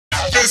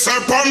this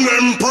upon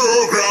them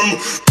program.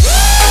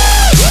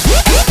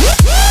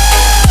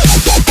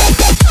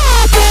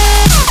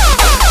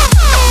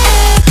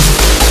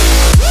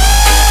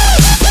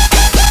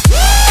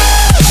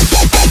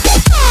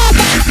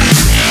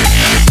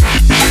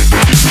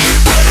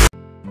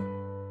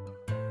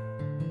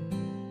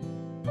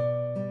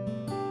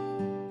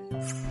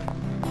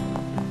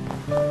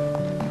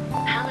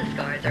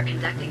 Are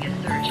conducting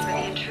a search for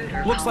the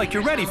intruder. Looks like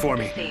you're ready for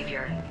me,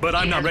 but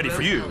I'm not ready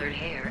for you.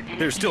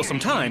 There's still some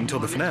time till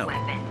the finale.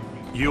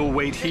 You'll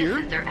wait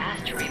here? Citizens are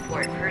asked to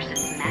report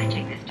persons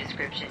matching this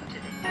description to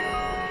the...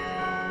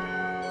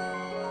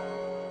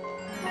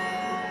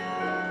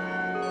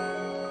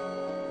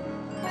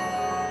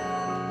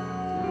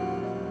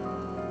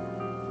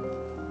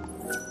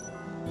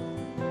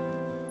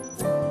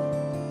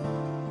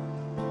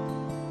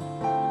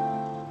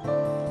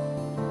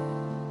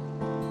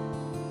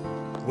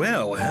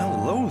 Well,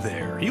 hello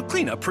there. You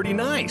clean up pretty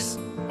nice.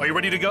 Are you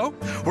ready to go?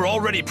 We're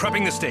already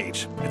prepping the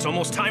stage. It's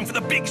almost time for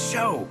the big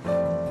show.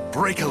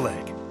 Break a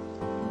leg.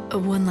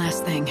 One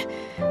last thing.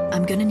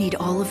 I'm gonna need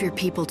all of your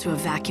people to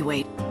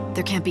evacuate.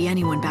 There can't be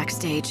anyone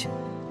backstage.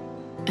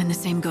 And the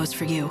same goes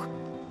for you.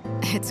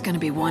 It's gonna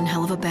be one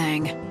hell of a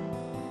bang.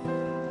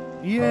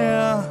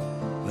 Yeah,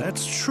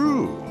 that's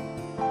true.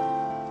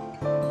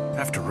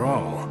 After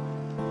all,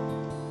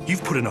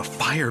 you've put enough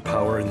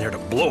firepower in there to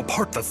blow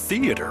apart the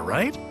theater,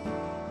 right?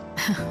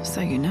 So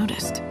you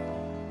noticed.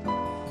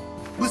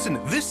 Listen,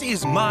 this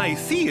is my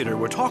theater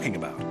we're talking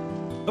about.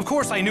 Of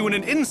course, I knew in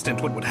an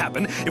instant what would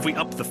happen if we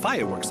upped the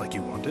fireworks like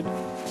you wanted.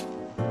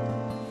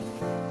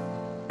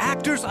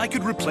 Actors I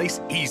could replace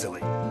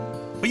easily.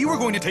 But you were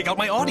going to take out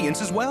my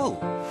audience as well.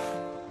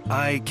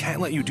 I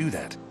can't let you do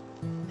that.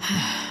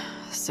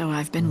 So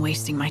I've been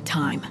wasting my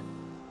time.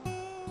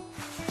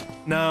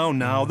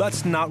 No,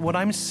 that's not what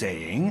I'm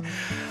saying.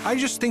 I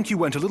just think you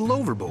went a little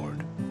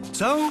overboard.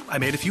 So, I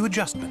made a few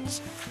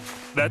adjustments.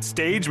 That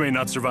stage may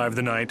not survive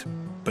the night,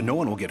 but no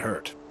one will get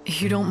hurt.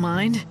 You don't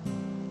mind?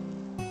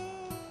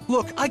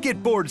 Look, I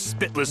get bored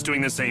spitless doing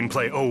the same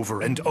play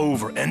over and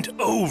over and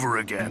over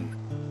again.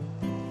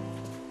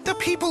 The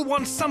people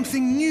want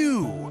something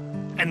new.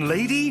 And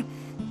lady,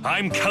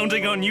 I'm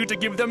counting on you to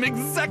give them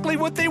exactly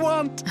what they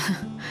want.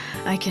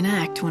 I can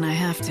act when I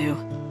have to.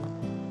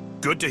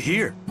 Good to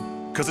hear,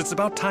 because it's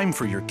about time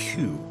for your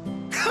cue.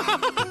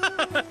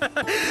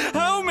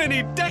 How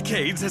many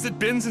decades has it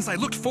been since I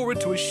looked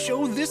forward to a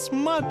show this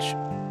much?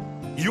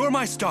 You're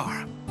my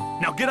star.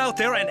 Now get out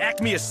there and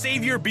act me a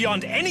savior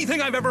beyond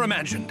anything I've ever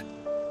imagined.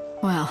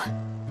 Well,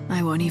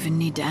 I won't even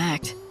need to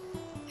act.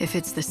 If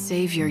it's the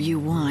savior you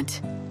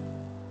want,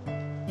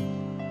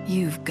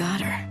 you've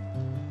got her.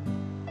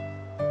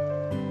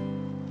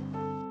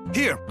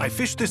 Here, I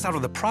fished this out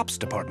of the props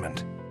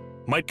department.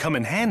 Might come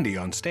in handy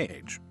on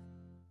stage.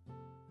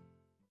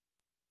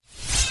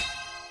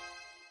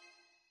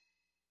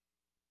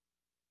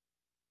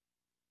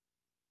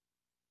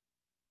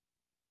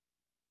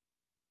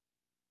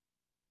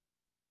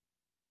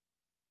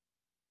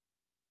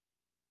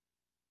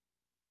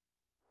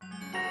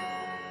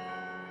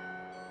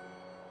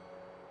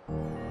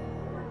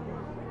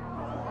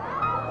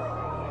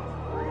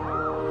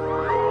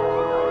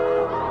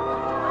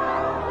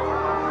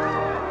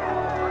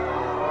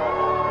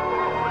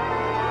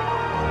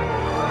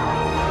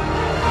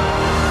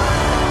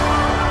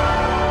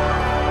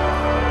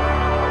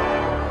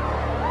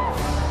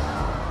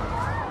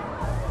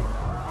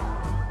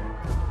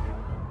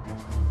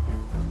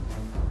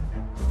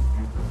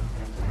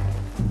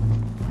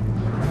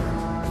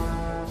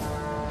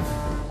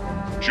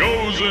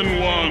 Chosen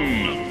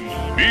one,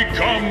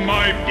 become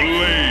my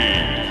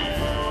blade.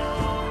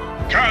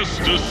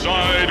 Cast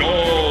aside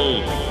all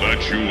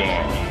that you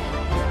are.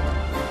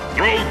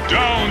 Throw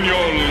down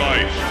your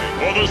life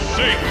for the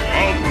sake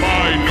of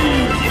my new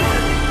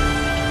world.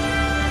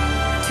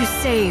 To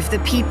save the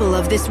people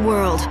of this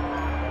world,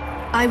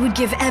 I would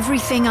give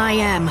everything I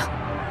am.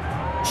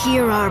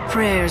 Hear our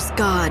prayers,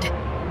 God.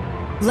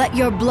 Let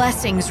your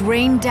blessings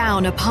rain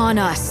down upon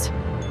us.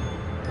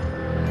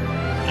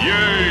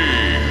 Yea!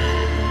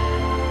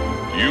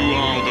 You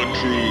are the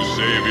true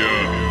savior.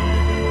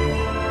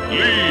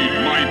 Lead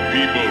my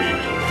people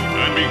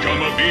and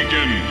become a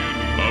beacon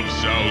of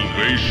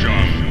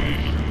salvation.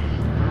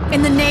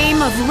 In the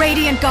name of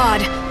Radiant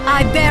God,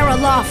 I bear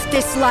aloft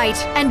this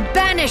light and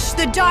banish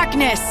the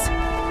darkness.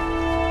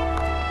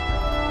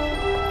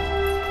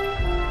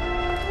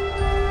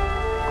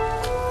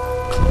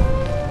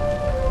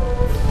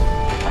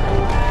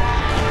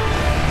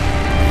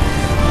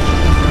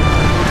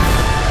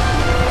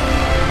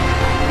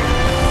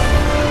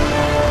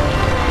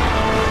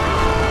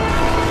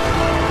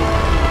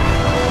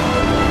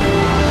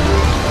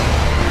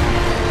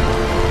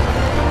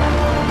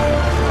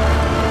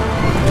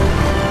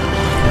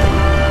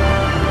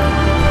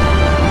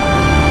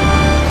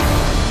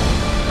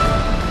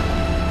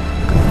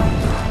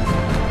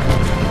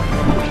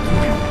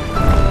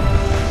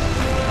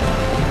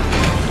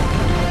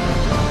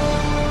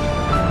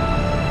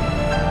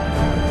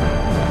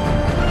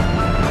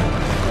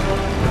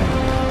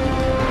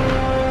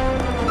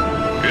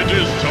 It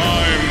is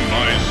time,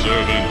 my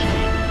servant.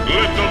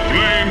 Let the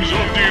flames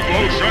of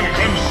devotion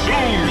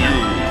consume you.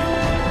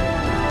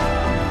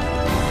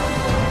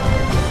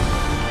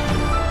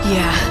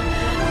 Yeah,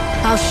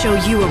 I'll show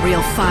you a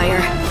real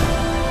fire.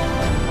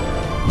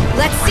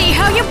 Let's see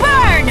how you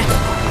burn!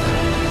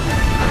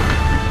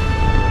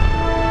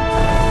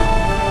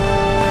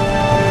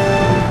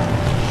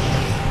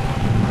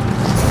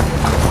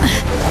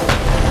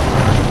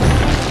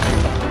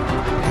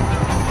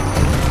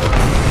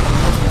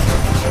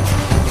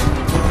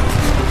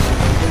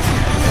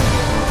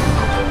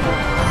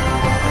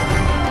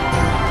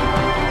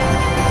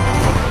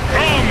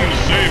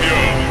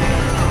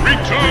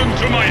 Return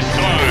to my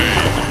side!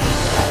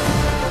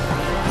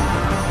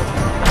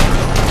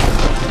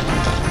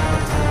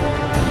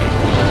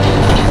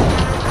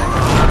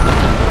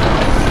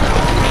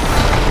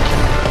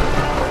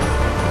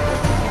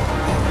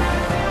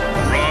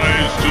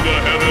 Rise to the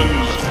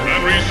heavens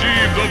and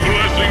receive the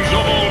blessings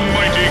of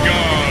Almighty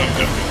God!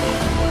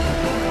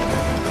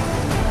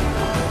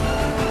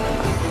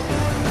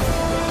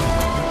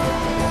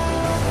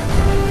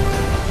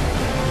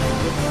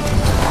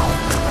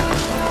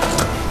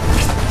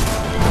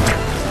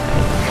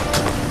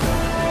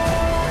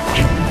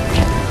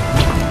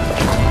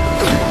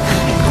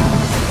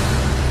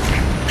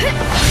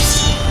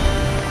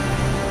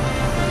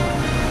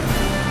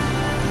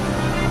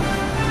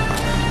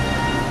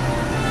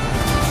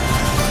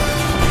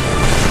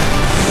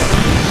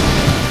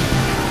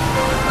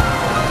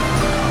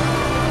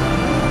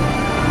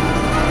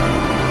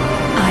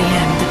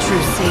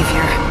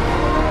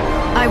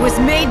 I was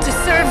made to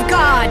serve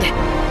God.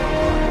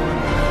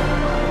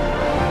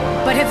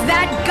 But if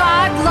that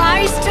God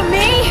lies to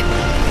me,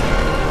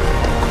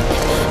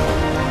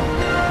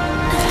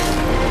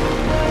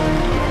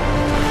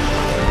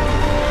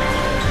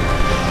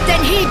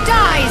 then he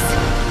dies!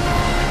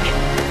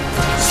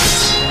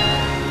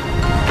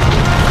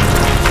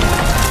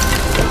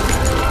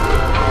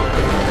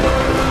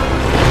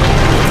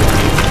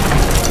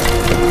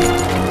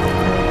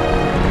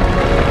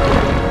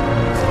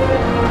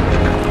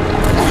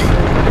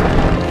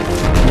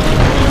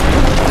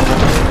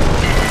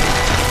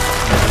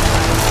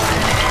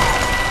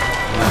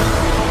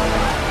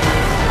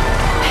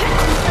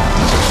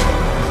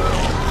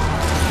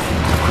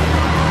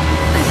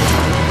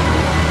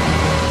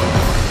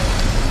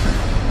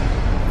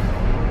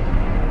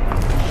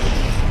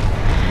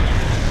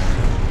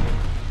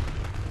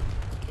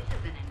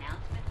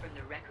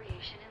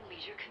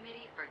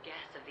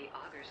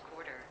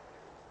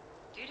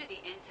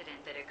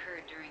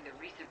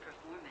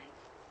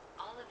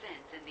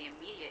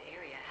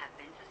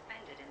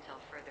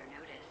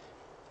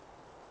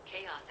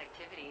 Chaos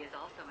activity is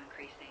also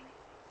increasing.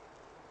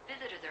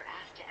 Visitors are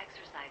asked to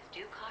exercise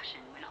due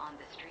caution when on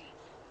the streets.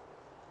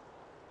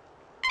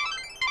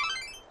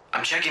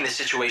 I'm checking the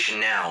situation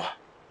now.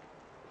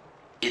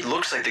 It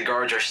looks like the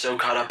guards are so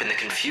caught up in the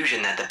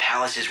confusion that the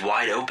palace is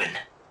wide open.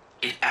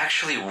 It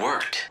actually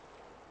worked.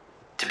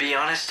 To be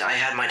honest, I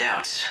had my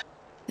doubts.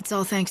 It's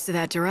all thanks to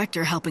that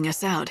director helping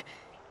us out.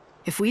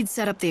 If we'd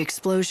set up the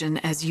explosion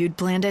as you'd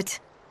planned it,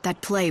 that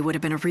play would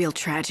have been a real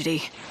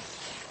tragedy.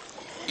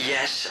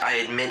 Yes, I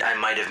admit I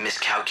might have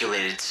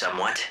miscalculated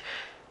somewhat.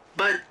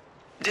 But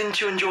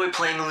didn't you enjoy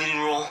playing the leading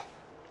role?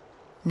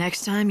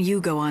 Next time, you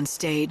go on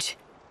stage.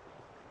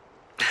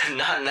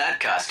 Not in that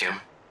costume.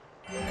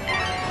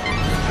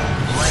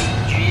 Light,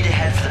 you need to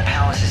head for the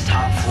palace's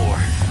top floor.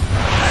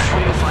 That's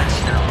where you'll find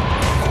Snow.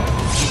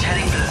 He's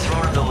heading for the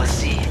throne of the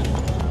Lassie.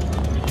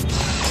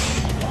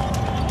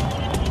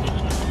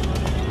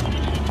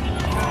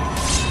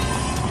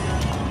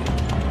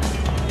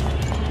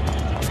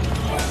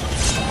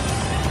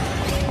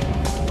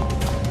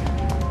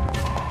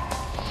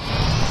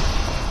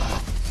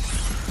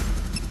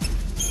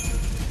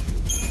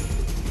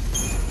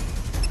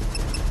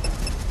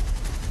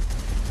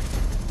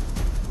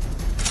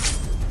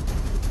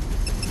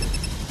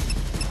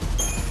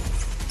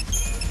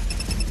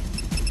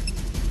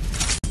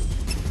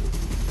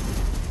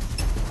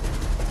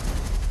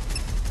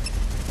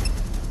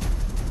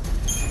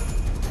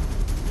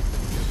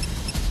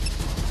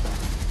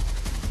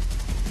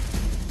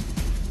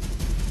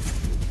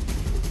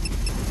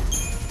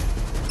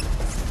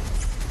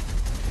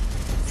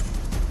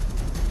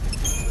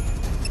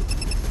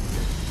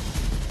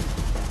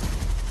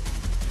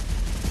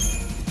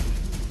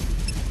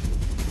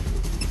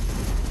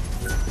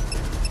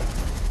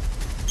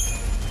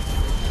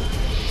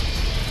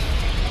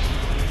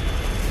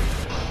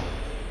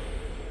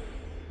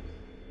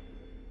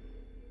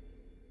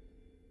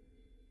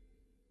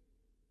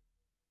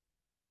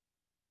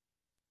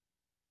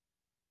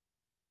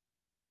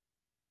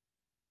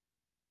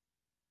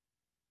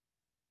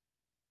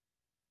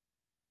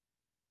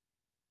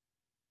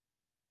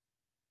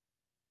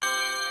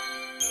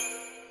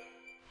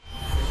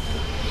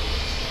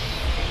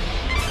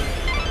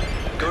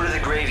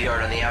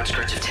 Graveyard on the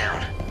outskirts of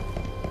town.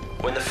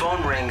 When the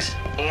phone rings,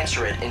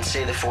 answer it and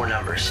say the 4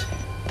 numbers.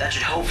 That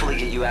should hopefully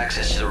get you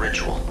access to the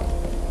ritual.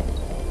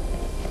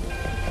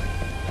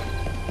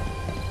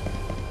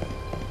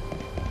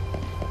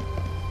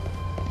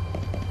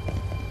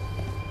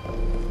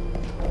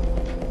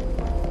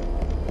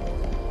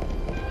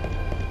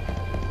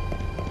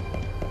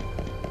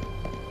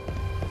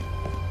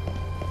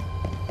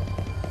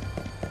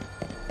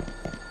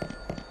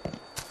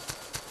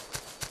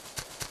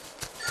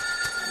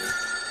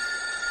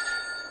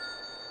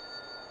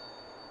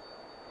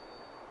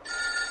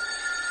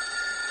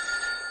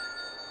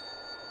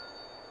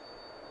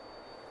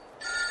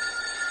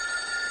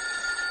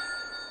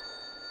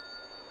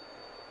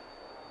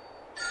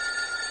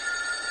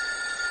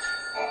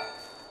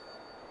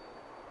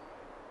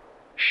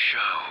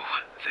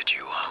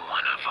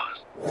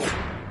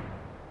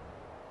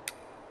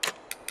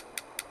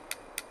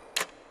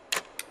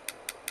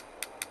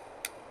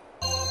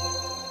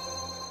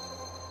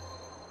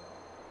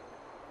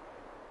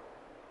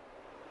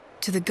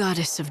 To the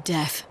goddess of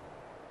death.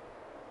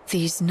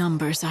 These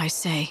numbers, I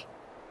say,